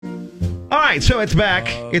right, so it's back.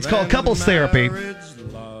 It's called Couples Therapy.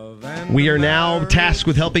 We are now tasked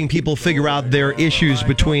with helping people figure out their issues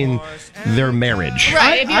between their marriage.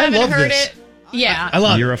 Right, if you haven't heard it, I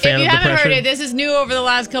love it. You're a fan of If you haven't depression? heard it, this is new over the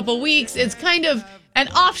last couple weeks. It's kind of an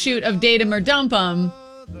offshoot of Date 'em or Dump 'em,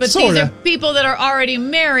 but these Sorta. are people that are already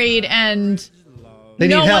married and They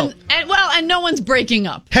need help. And no one's breaking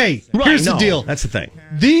up. Hey, Right, here's no, the deal. That's the thing.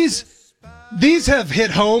 These have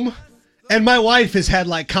hit home, and my wife has had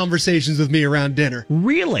like conversations with me around dinner.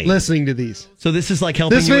 Really? Listening to these. So this is like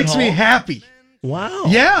helping This you makes at me home? happy. Wow.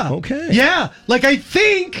 Yeah. Okay. Yeah. Like I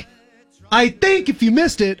think if you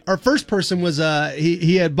missed it, our first person was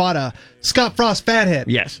he had bought a Scott Frost Fathead.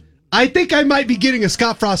 Yes. I think I might be getting a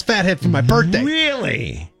Scott Frost Fathead for my birthday.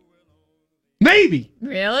 Really? Maybe.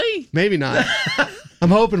 Really? Maybe not. I'm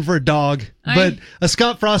hoping for a dog, but a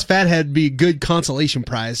Scott Frost Fathead would be a good consolation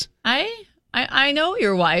prize. I know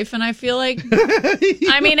your wife, and I feel like,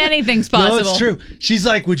 I mean, anything's possible. No, it's true. She's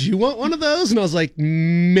like, would you want one of those? And I was like,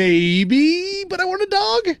 maybe, but I want a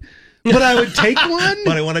dog. But I would take one.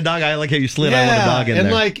 But I want a dog. I like how you slid I want a dog in and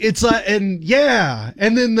there. like it's like and yeah,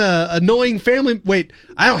 and then the annoying family. Wait,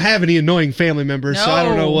 I don't have any annoying family members, so I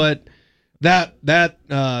don't know what that.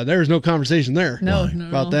 There's no conversation there. No,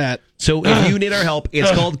 about that. So if you need our help, it's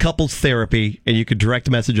called Couples Therapy, and you can direct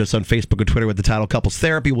message us on Facebook and Twitter with the title Couples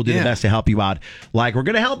Therapy. We'll do the best to help you out. Like we're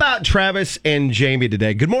going to help out Travis and Jamie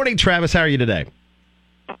today. Good morning, Travis. How are you today?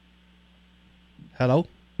 Hello.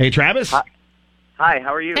 Hey, Travis. Hi,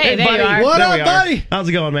 how are you? Hey, there buddy. you are. What There up, we are. buddy? How's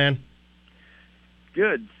it going, man?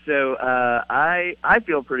 Good. So I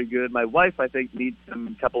feel pretty good. My wife, I think, needs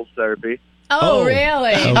some couples therapy. Oh,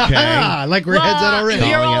 really? Okay. Like we're heads out already.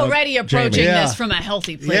 You're Calling out already approaching Jamie. Yeah. this from a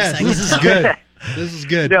healthy place. Yes, I this guess. is good. This is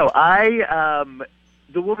good. No,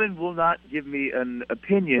 the woman will not give me an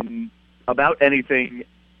opinion about anything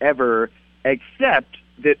ever, except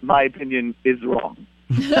that my opinion is wrong.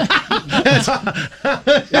 Isn't that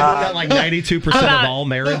like 92% of About- all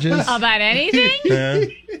marriages? About anything? Yeah.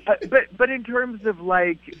 But in terms of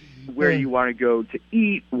like where you want to go to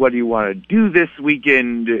eat, what do you want to do this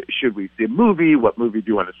weekend? Should we see a movie? What movie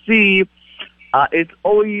do you want to see? It's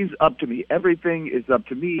always up to me. Everything is up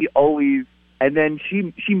to me, always. And then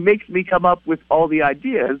she makes me come up with all the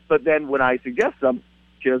ideas, but then when I suggest some,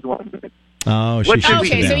 she doesn't want to. Oh, she What should should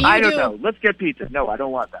Okay, we so do? you I don't do- know. Let's get pizza. No, I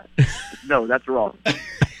don't want that. No, that's wrong.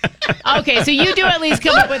 Okay, so you do at least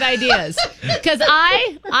come up with ideas. Because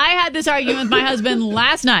I had this argument with my husband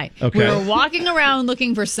last night. Okay. We were walking around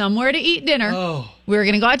looking for somewhere to eat dinner. Oh. We were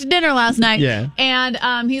going to go out to dinner last night. Yeah. And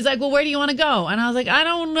he's like, well, where do you want to go? And I was like, I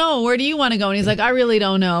don't know. Where do you want to go? And he's like, I really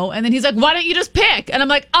don't know. And then he's like, why don't you just pick? And I'm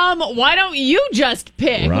like, why don't you just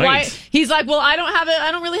pick? Right. Why? He's like, well, I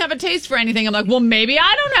don't really have a taste for anything. I'm like, well, maybe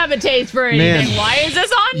I don't have a taste for anything. Man. Why is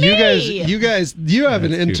this on me? You guys, you have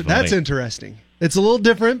That's too funny. that's interesting. It's a little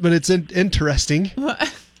different, but it's interesting.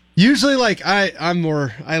 Usually, like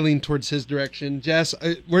I lean towards his direction. Jess,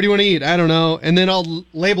 where do you want to eat? I don't know, and then I'll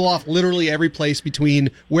label off literally every place between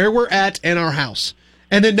where we're at and our house.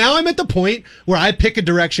 And then now I'm at the point where I pick a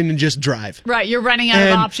direction and just drive. Right, you're running out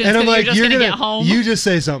of options and I'm because like, you're just going to get home. You just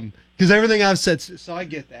say something because everything I've said. So I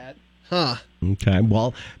get that, huh? Okay.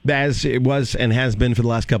 Well, as it was and has been for the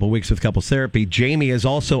last couple of weeks with Couples Therapy, Jamie is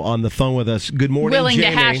also on the phone with us. Good morning, Willing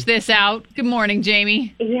Jamie. to hash this out. Good morning,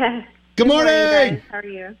 Jamie. Yeah. Good morning. guys. How are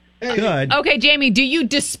you? Good. Okay, Jamie, do you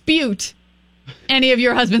dispute any of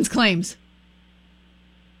your husband's claims?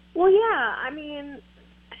 Well, yeah. I mean,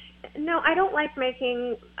 no, I don't like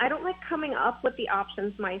coming up with the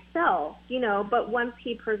options myself, but once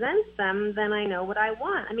he presents them, then I know what I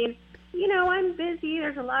want. I mean, I'm busy.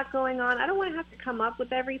 There's a lot going on. I don't want to have to come up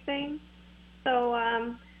with everything. So,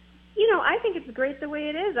 I think it's great the way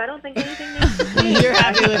it is. I don't think anything needs to change. You're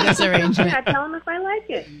happy with this arrangement. I tell him if I like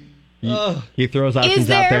it. He throws options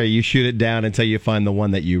there- out there. You shoot it down until you find the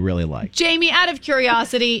one that you really like. Jamie, out of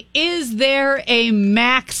curiosity, is there a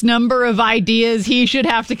max number of ideas he should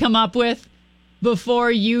have to come up with before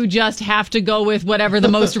you just have to go with whatever the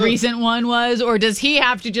most recent one was? Or does he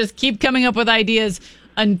have to just keep coming up with ideas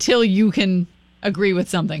until you can agree with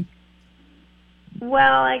something?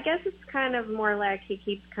 Well, I guess it's kind of more like he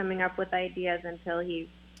keeps coming up with ideas until he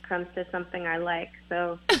comes to something I like.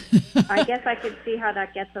 So I guess I could see how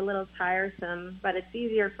that gets a little tiresome, but it's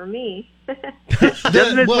easier for me.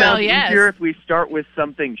 Doesn't it sound yes. easier if we start with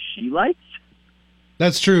something she likes?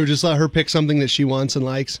 That's true. Just let her pick something that she wants and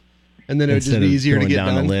likes, and then it would just Instead be of easier to going get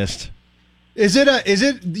down done. the list. Is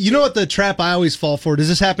it? You know what the trap I always fall for? Does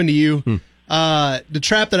this happen to you? The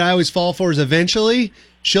trap that I always fall for is eventually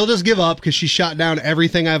she'll just give up because she shot down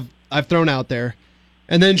everything I've thrown out there,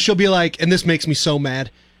 and then she'll be like, and this makes me so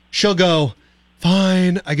mad. She'll go,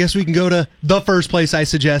 fine, I guess we can go to the first place I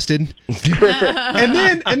suggested.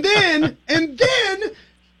 and then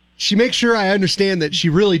she makes sure I understand that she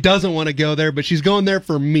really doesn't want to go there, but she's going there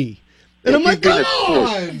for me. And I'm like, come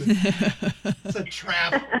on! It's a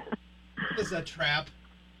trap. It's a trap.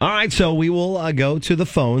 All right, so we will go to the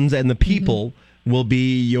phones, and the people will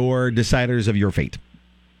be your deciders of your fate.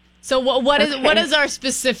 So what is our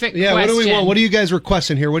specific question? What do we want? What are you guys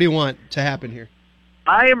requesting here? What do you want to happen here?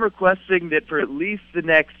 I am requesting that for at least the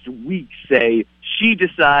next week, say, she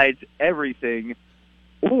decides everything,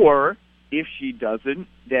 or if she doesn't,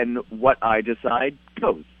 then what I decide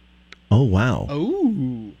goes. Oh, wow.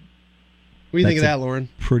 Oh. What do you think of that, Lauren?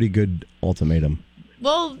 Pretty good ultimatum.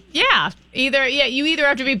 Well, yeah. You either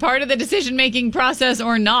have to be part of the decision-making process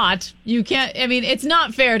or not. You can't, it's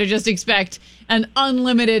not fair to just expect an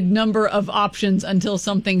unlimited number of options until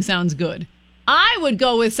something sounds good. I would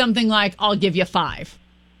go with something like, I'll give you 5.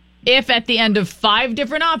 If at the end of 5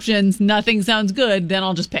 different options, nothing sounds good, then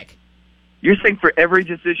I'll just pick. You're saying for every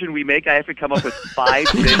decision we make, I have to come up with 5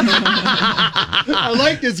 things? I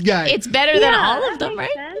like this guy. It's better than all of them,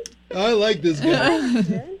 right? Sense. I like this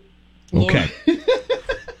guy. Okay.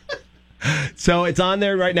 So it's on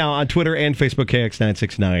there right now on Twitter and Facebook,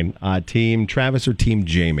 KX969. Team Travis or Team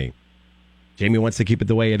Jamie? Jamie wants to keep it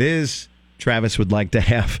the way it is. Travis would like to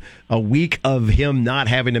have a week of him not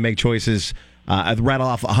having to make choices. Rattle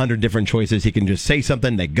off 100 different choices. He can just say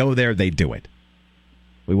something, they go there, they do it.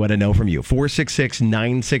 We want to know from you.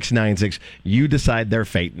 466-9696. You decide their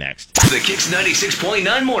fate next. The Kicks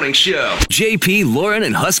 96.9 Morning Show. JP, Lauren,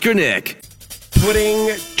 and Husker Nick.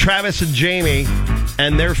 Putting Travis and Jamie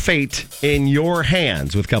and their fate in your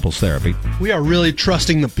hands with Couples Therapy. We are really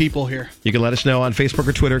trusting the people here. You can let us know on Facebook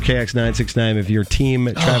or Twitter, KX969, if you're Team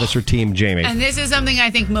Travis or Team Jamie. And this is something I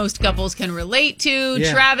think most couples can relate to.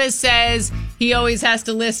 Yeah. Travis says he always has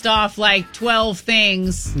to list off like 12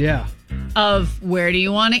 things Yeah. of where do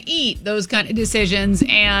you want to eat, those kind of decisions.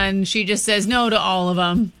 And she just says no to all of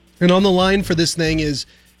them. And on the line for this thing is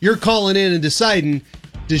you're calling in and deciding,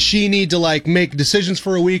 does she need to make decisions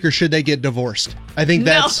for a week or should they get divorced? I think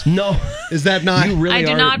that's... No. Is that not... You really I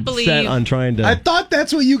do are not believe- set on trying to I thought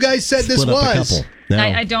that's what you guys said this split up the was. couple. No.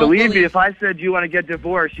 I don't Believe me, believe if I said, do you want to get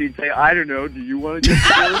divorced, you'd say, I don't know, do you want to get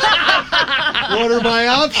divorced? What are my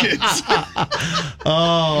options?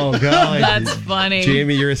 Oh, God. That's funny.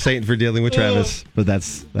 Jamie, you're a saint for dealing with Travis, but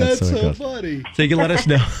that's That's how it so goes. funny. So you can let us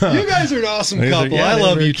know. You guys are an awesome couple. Yeah, I they're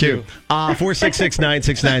love very you too.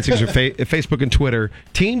 466-9696 or Facebook and Twitter.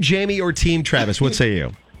 Team Jamie or Team Travis? What say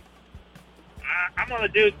you? I'm on the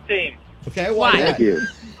dude's team. Okay, Why? Thank you.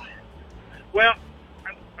 Well,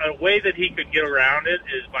 a way that he could get around it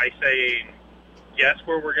is by saying, guess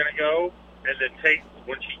where we're going to go, and then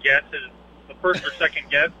when she guesses, the first or second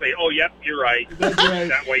guess, say, oh, yep, you're right. That's right.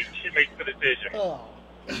 That way she makes the decision.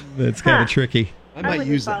 That's kind of tricky. I might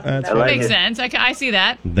use that. That's I like Makes it. sense. I see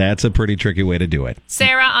that. That's a pretty tricky way to do it.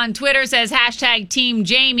 Sarah on Twitter says, #Team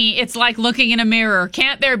Jamie. It's like looking in a mirror.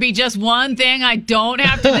 Can't there be just one thing I don't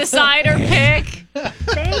have to decide or pick?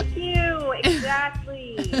 Thank you.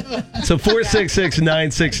 Exactly. So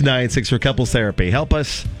 466-9696 for Couples Therapy. Help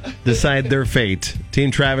us decide their fate.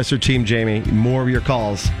 Team Travis or Team Jamie. More of your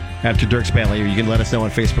calls after Dirk Spanley. You can let us know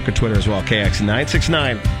on Facebook and Twitter as well.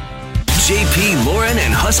 KX969. JP, Lauren,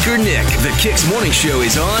 and Husker Nick. The Kicks Morning Show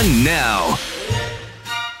is on now.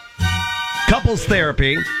 Couples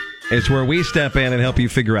Therapy is where we step in and help you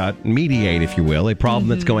figure out, mediate, if you will, a problem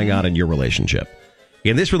that's going on in your relationship.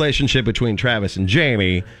 In this relationship between Travis and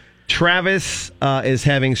Jamie, Travis is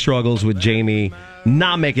having struggles with Jamie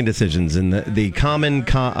not making decisions, and the common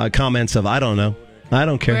comments of, I don't know, I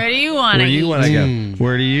don't care. Where do you want to Where do you eat? want to go?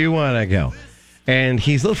 Where do you want to go? And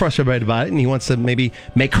he's a little frustrated about it, and he wants to maybe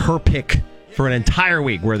make her pick for an entire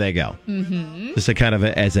week where they go. Mm-hmm. Just a kind of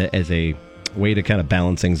as a way to kind of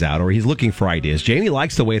balance things out, or he's looking for ideas. Jamie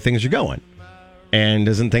likes the way things are going and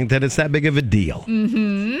doesn't think that it's that big of a deal.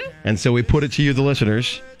 Mm-hmm. And so we put it to you, the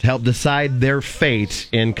listeners, to help decide their fate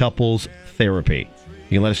in Couples Therapy.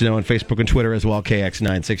 You can let us know on Facebook and Twitter as well,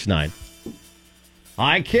 KX969.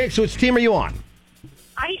 Hi, Kix. Which team are you on?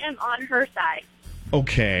 I am on her side.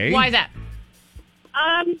 Okay. Why is that?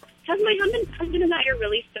 Because my husband and I are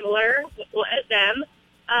really similar as them.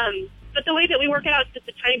 But the way that we work it out is just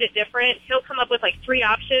a tiny bit different. He'll come up with like 3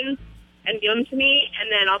 options and give them to me,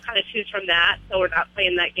 and then I'll kind of choose from that. So we're not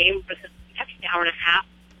playing that game for the next hour and a half.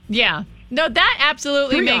 Yeah. No, that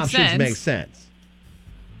absolutely 3 makes options sense. make sense.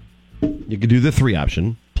 You could do the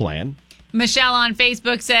 3-option plan. Michelle on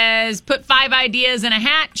Facebook says, put 5 ideas in a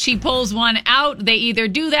hat. She pulls one out. They either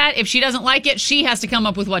do that. If she doesn't like it, she has to come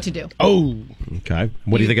up with what to do. Oh. Okay.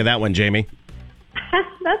 What do you think of that one, Jamie?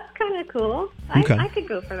 That's kind of cool. Okay. I could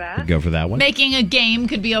go for that. Go for that one. Making a game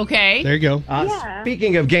could be okay. There you go. Yeah.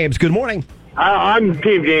 Speaking of games, good morning. I'm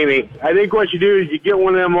Team Jamie. I think what you do is you get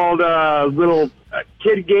one of them old little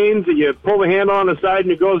kid games that you pull the handle on the side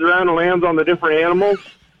and it goes around and lands on the different animals.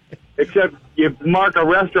 Except you mark a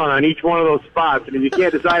restaurant on each one of those spots, and if you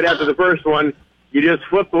can't decide after the first one, you just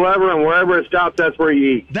flip the lever, and wherever it stops, that's where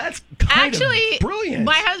you eat. That's kind Actually, of brilliant.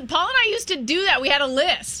 my husband, Paul and I used to do that. We had a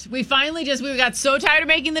list. We finally we got so tired of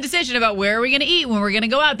making the decision about where are we going to eat when we're going to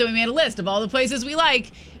go out that we made a list of all the places we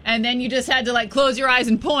like, and then you just had to close your eyes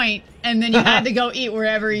and point, and then you had to go eat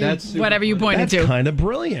wherever whatever you pointed That's to. kind of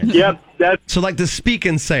brilliant. Yep, that's So like the speak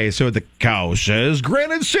and say. So the cow says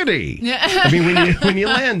Granite City. I mean, when you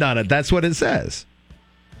land on it, that's what it says.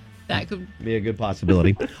 That could Be a good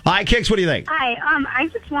possibility. Hi, Kix. What do you think? Hi, I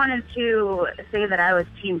just wanted to say that I was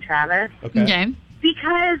Team Travis okay.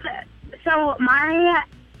 because, so my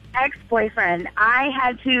ex-boyfriend, I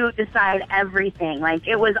had to decide everything.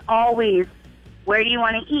 It was always, where do you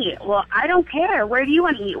want to eat? Well, I don't care. Where do you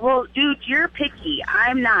want to eat? Well, dude, you're picky.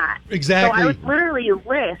 I'm not. Exactly. So I would literally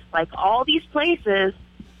list, all these places,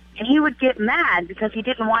 and he would get mad because he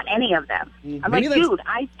didn't want any of them. I'm Maybe like, that's- dude,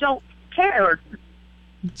 I don't care.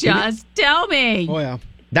 Just tell me. Oh, yeah.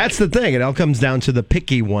 That's the thing. It all comes down to the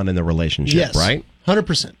picky one in the relationship, Yes. right?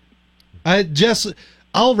 100%.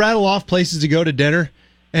 I'll rattle off places to go to dinner,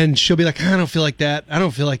 and she'll be like, I don't feel like that. I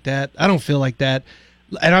don't feel like that. I don't feel like that.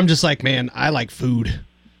 And I'm just like, man, I like food.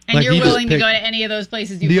 And you're you just willing to pick- go to any of those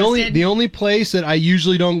places you listed? the only place that I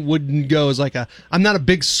usually wouldn't go is I'm not a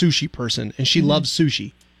big sushi person, and she loves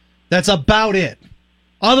sushi. That's about it.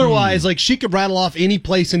 Otherwise, she could rattle off any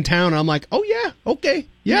place in town, and I'm like, oh yeah, okay,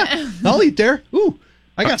 yeah, I'll eat there. Ooh,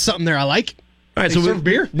 I got something there I like. All right, They so serve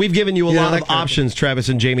beer? we've given you a Yeah, lot that of kind of options, Travis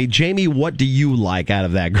and Jamie. Jamie, what do you like out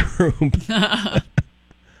of that group?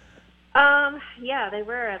 Yeah, there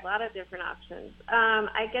were a lot of different options.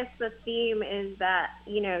 I guess the theme is that,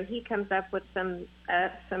 he comes up with some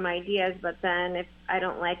ideas, but then if I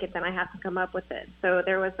don't like it, then I have to come up with it. So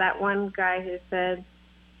there was that one guy who said,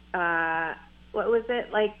 what was it?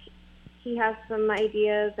 He has some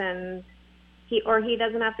ideas and he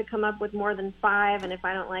doesn't have to come up with more than 5. And if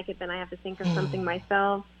I don't like it, then I have to think of something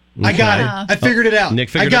myself. I got it. I figured it out. Nick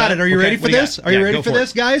figured I got it out? it. Are you Okay, ready for what do you this? got? Are you Yeah, ready go for for it.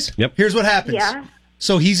 this, guys? Yep. Here's what happens. Yeah.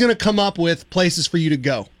 So he's going to come up with places for you to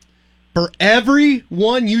go. For every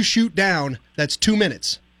one you shoot down, that's 2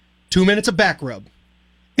 minutes. 2 minutes of back rub.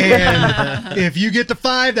 And if you get to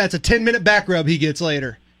 5, that's a 10-minute back rub he gets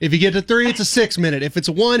later. If you get to 3, it's a 6-minute. If it's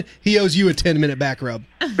a 1, he owes you a 10-minute back rub.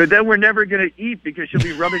 But then we're never going to eat because she'll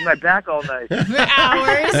be rubbing my back all night. For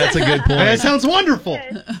hours. That's a good point. That sounds wonderful.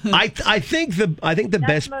 I think the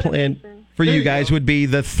best plan motivation. for There you you guys go. would be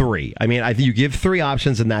the 3. I mean, I think you give 3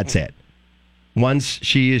 options and that's it. Once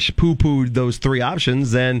she has poo-pooed those 3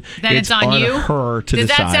 options, then Then it's on you? her to Does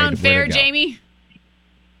decide. that sound where fair, to go. Jamie?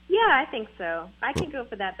 Yeah, I think so. I can go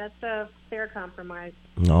for that. That's a fair compromise.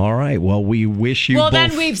 All right. Well, we wish you Well, both.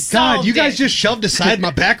 then we've solved God, you guys it. just shoved aside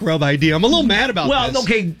my back rub idea. I'm a little mad about Well, this.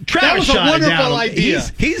 okay, That Travis was a shot it wonderful down. idea.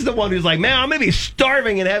 He's the one who's like, man, I'm going to be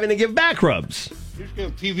starving and having to give back rubs. Just go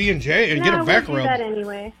to PB&J and No, get a we'll back do rub. that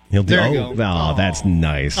anyway. He'll do. There you Oh, go. oh, that's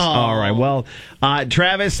nice. All right. Well,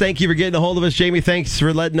 Travis, thank you for getting a hold of us. Jamie, thanks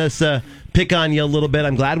for letting us pick on you a little bit.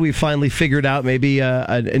 I'm glad we finally figured out maybe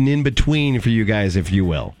an in-between for you guys, if you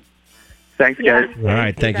will. Thanks, Yeah. guys. All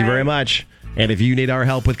right. Thank you guys. very much. And if you need our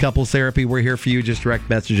help with couples therapy, we're here for you. Just direct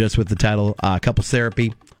message us with the title Couples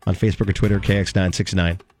Therapy on Facebook or Twitter,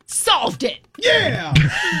 KX969. Solved it. Yeah.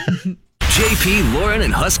 JP, Lauren,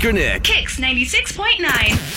 and Husker Nick. Kicks 96.9.